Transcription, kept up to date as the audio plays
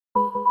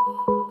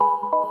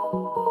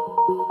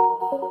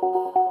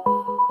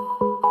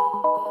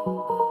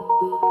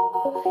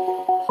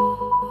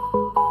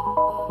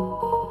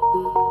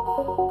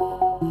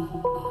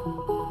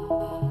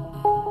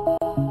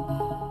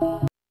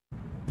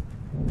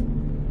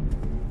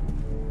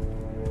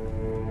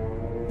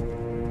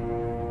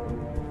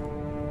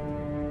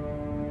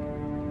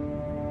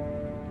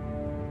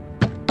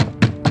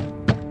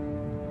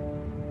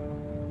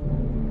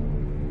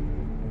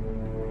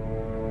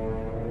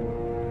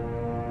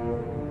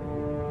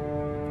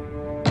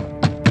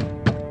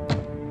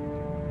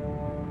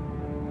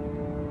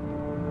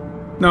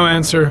No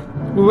answer.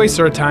 We waste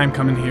our time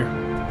coming here.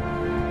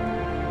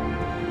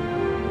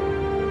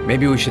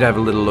 Maybe we should have a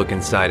little look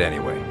inside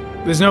anyway.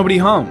 There's nobody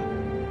home.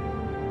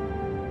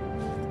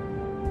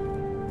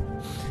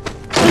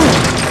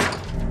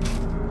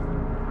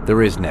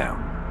 There is now.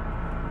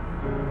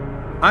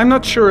 I'm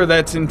not sure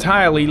that's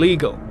entirely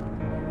legal.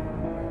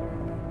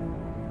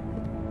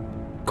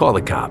 Call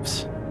the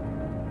cops.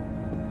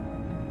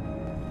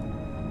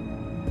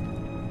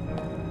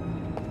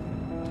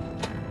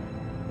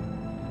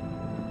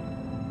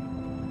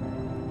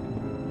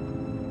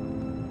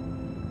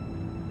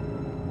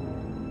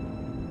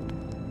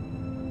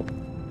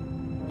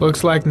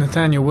 Looks like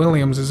Nathaniel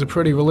Williams is a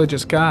pretty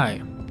religious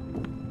guy.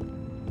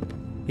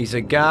 He's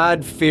a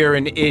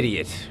God-fearing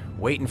idiot,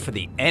 waiting for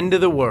the end of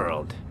the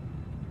world.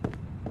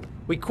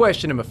 We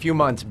questioned him a few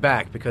months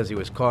back because he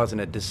was causing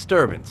a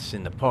disturbance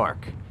in the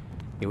park.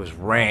 He was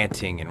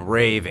ranting and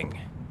raving.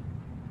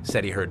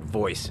 Said he heard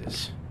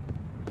voices.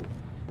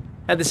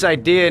 Had this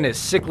idea in his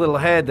sick little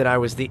head that I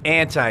was the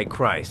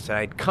Antichrist.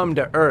 I'd come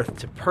to Earth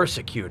to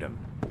persecute him.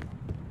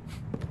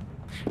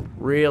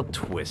 Real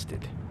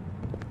twisted.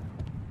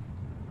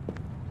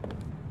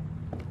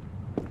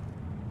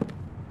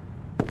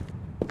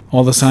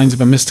 All the signs of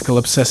a mystical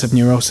obsessive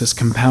neurosis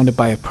compounded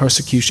by a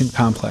persecution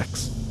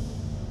complex.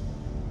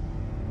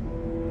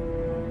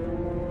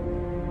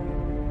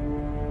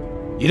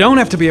 You don't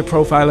have to be a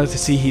profiler to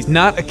see he's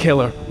not a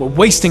killer. We're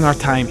wasting our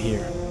time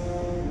here.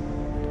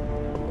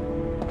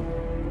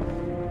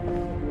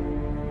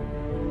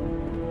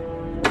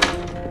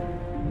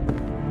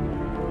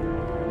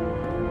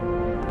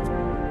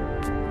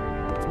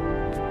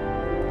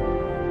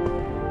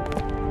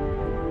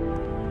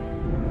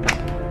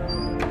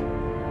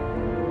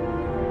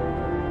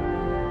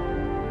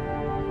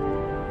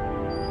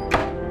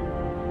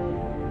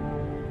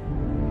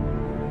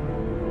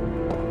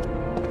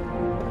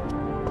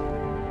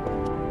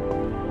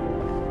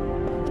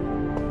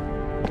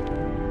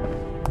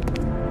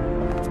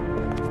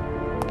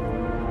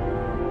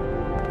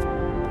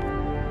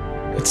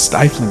 It's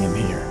stifling in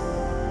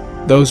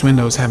here. Those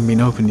windows haven't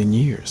been opened in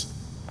years.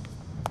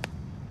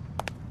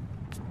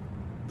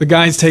 The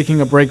guys taking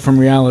a break from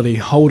reality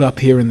holed up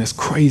here in this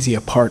crazy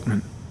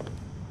apartment.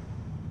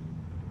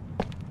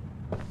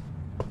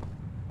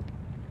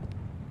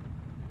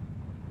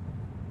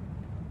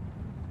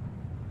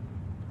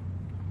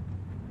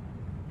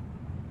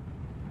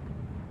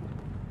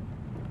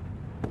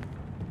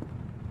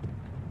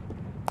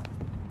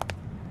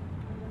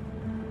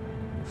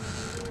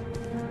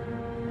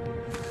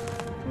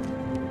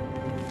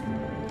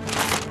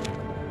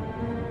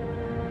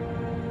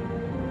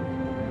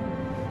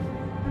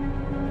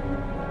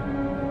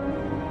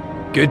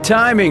 Good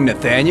timing,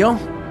 Nathaniel.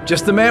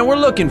 Just the man we're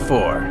looking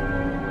for.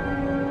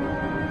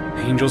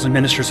 Angels and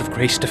ministers of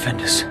grace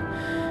defend us.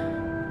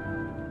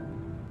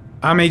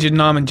 I'm Agent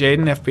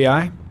Jayden,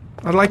 FBI.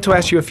 I'd like to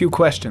ask you a few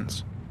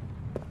questions.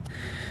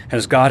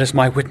 As God is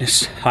my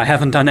witness, I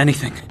haven't done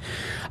anything.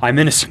 I'm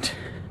innocent.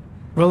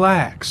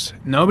 Relax.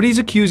 Nobody's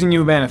accusing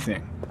you of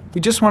anything. We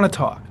just want to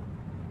talk.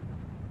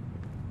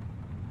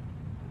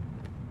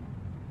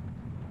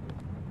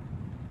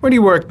 Where do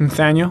you work,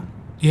 Nathaniel?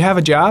 You have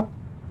a job?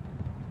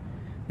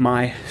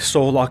 My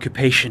sole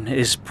occupation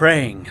is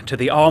praying to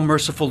the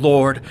all-merciful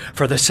Lord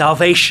for the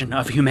salvation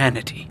of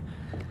humanity.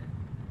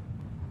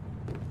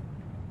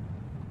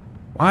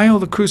 Why all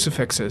the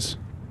crucifixes?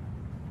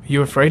 Are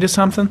you afraid of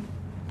something?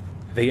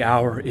 The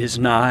hour is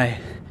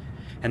nigh,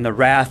 and the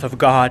wrath of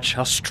God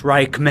shall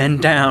strike men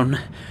down.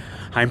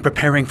 I'm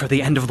preparing for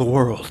the end of the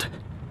world.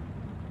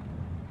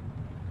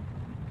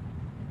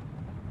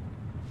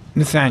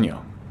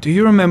 Nathaniel, do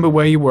you remember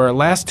where you were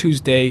last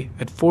Tuesday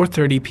at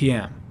 4:30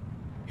 p.m.?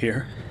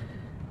 Here?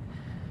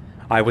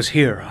 I was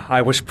here.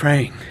 I was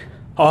praying.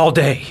 All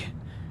day.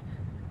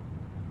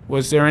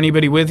 Was there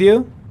anybody with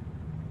you?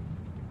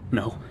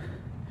 No.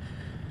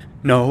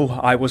 No,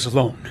 I was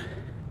alone.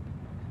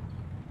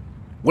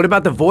 What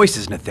about the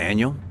voices,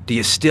 Nathaniel? Do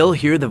you still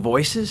hear the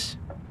voices?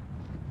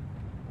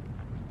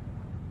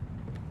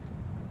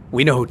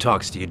 We know who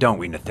talks to you, don't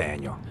we,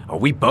 Nathaniel? Or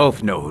we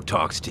both know who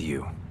talks to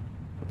you.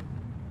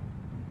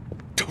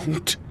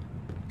 Don't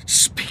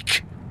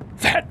speak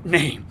that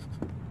name.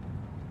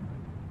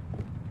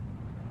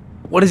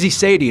 What does he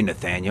say to you,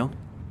 Nathaniel?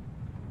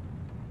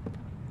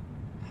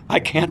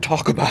 I can't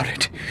talk about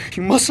it.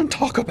 You mustn't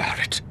talk about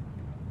it.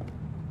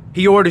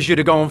 He orders you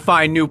to go and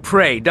find new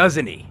prey,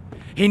 doesn't he?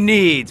 He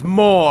needs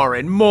more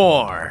and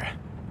more.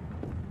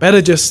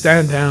 Better just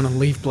stand down and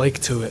leave Blake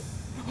to it.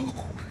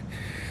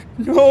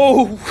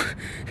 No!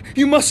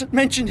 You mustn't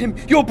mention him.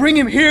 You'll bring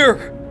him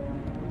here.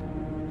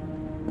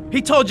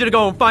 He told you to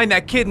go and find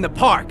that kid in the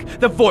park.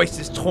 The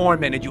voices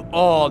tormented you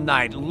all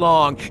night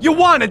long. You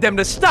wanted them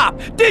to stop,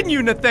 didn't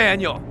you,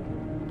 Nathaniel?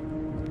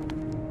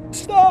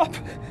 Stop!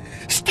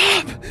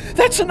 Stop!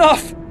 That's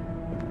enough!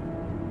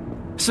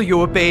 So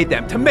you obeyed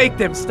them to make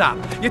them stop.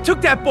 You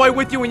took that boy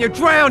with you and you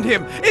drowned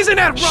him. Isn't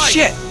that right?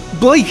 Shit!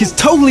 Blake is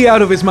totally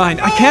out of his mind.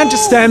 I can't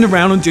just stand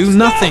around and do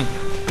nothing.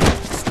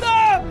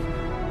 Stop!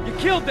 You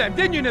killed them,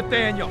 didn't you,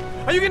 Nathaniel?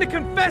 Are you gonna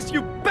confess,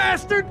 you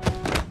bastard?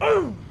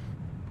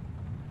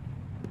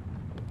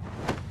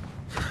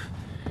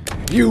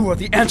 You are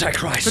the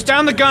Antichrist. Put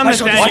down the gun, I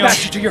shall Nathaniel.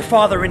 dispatch you to your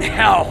father in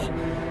hell.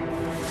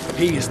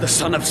 He is the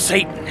son of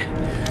Satan.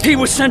 He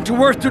was sent to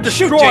earth to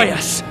destroy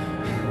us.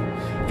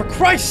 For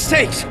Christ's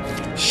sake,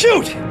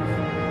 shoot!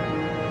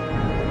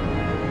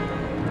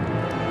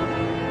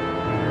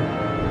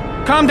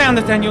 Calm down,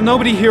 Nathaniel.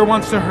 Nobody here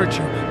wants to hurt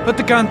you. Put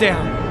the gun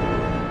down.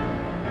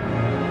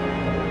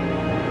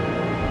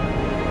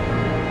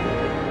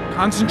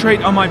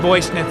 Concentrate on my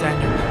voice,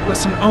 Nathaniel.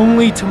 Listen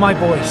only to my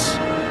voice.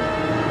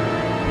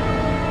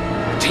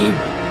 Team,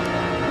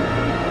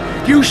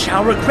 you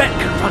shall regret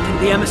confronting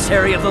the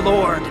emissary of the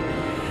Lord.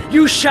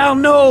 You shall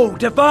know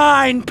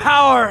divine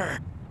power.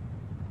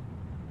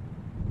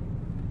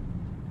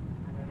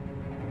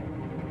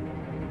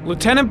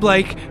 Lieutenant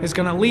Blake is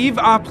gonna leave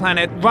our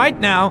planet right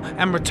now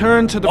and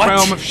return to the What?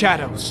 realm of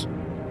shadows.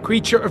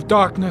 Creature of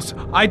darkness,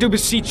 I do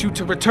beseech you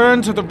to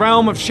return to the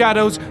realm of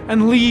shadows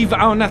and leave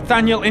our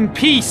Nathaniel in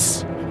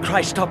peace.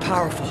 Christ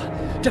all-powerful,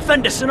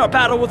 defend us in our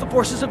battle with the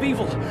forces of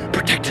evil.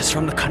 Protect us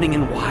from the cunning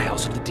and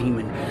wiles of the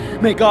demon.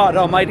 May God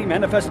Almighty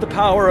manifest the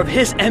power of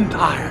His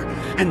empire,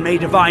 and may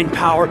divine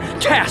power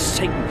cast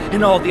Satan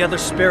and all the other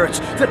spirits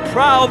that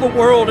prowl the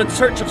world in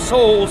search of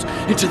souls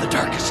into the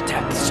darkest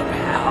depths of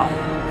hell.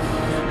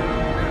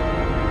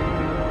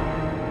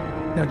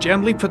 Now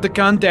gently put the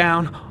gun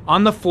down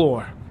on the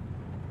floor.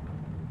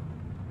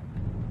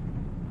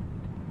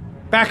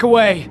 Back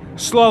away,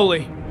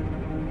 slowly.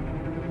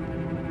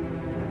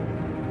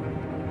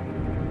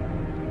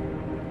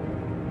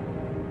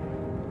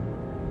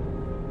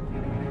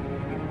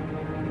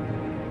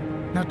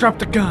 Now drop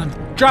the gun.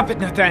 Drop it,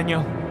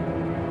 Nathaniel.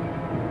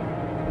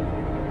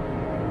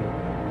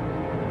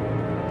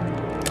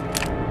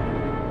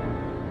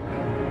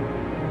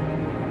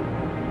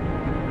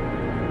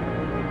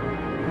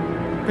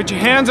 Put your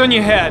hands on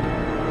your head.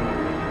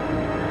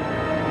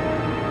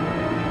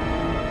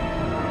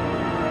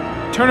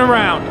 Turn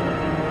around.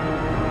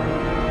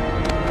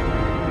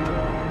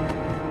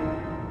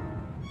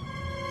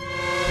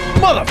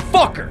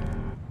 Motherfucker!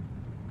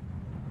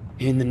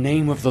 In the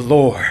name of the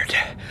Lord,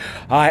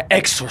 I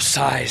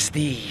exorcise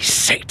thee,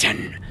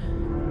 Satan.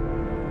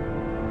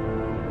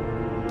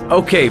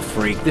 Okay,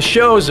 freak, the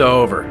show's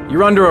over.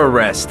 You're under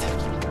arrest.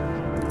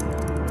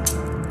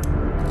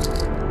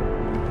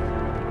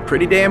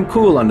 Pretty damn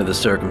cool under the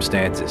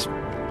circumstances.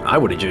 I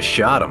would've just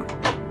shot him.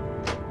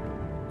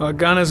 Well, a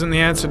gun isn't the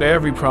answer to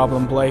every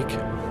problem, Blake.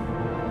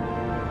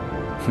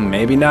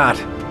 Maybe not,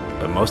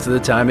 but most of the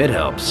time it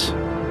helps.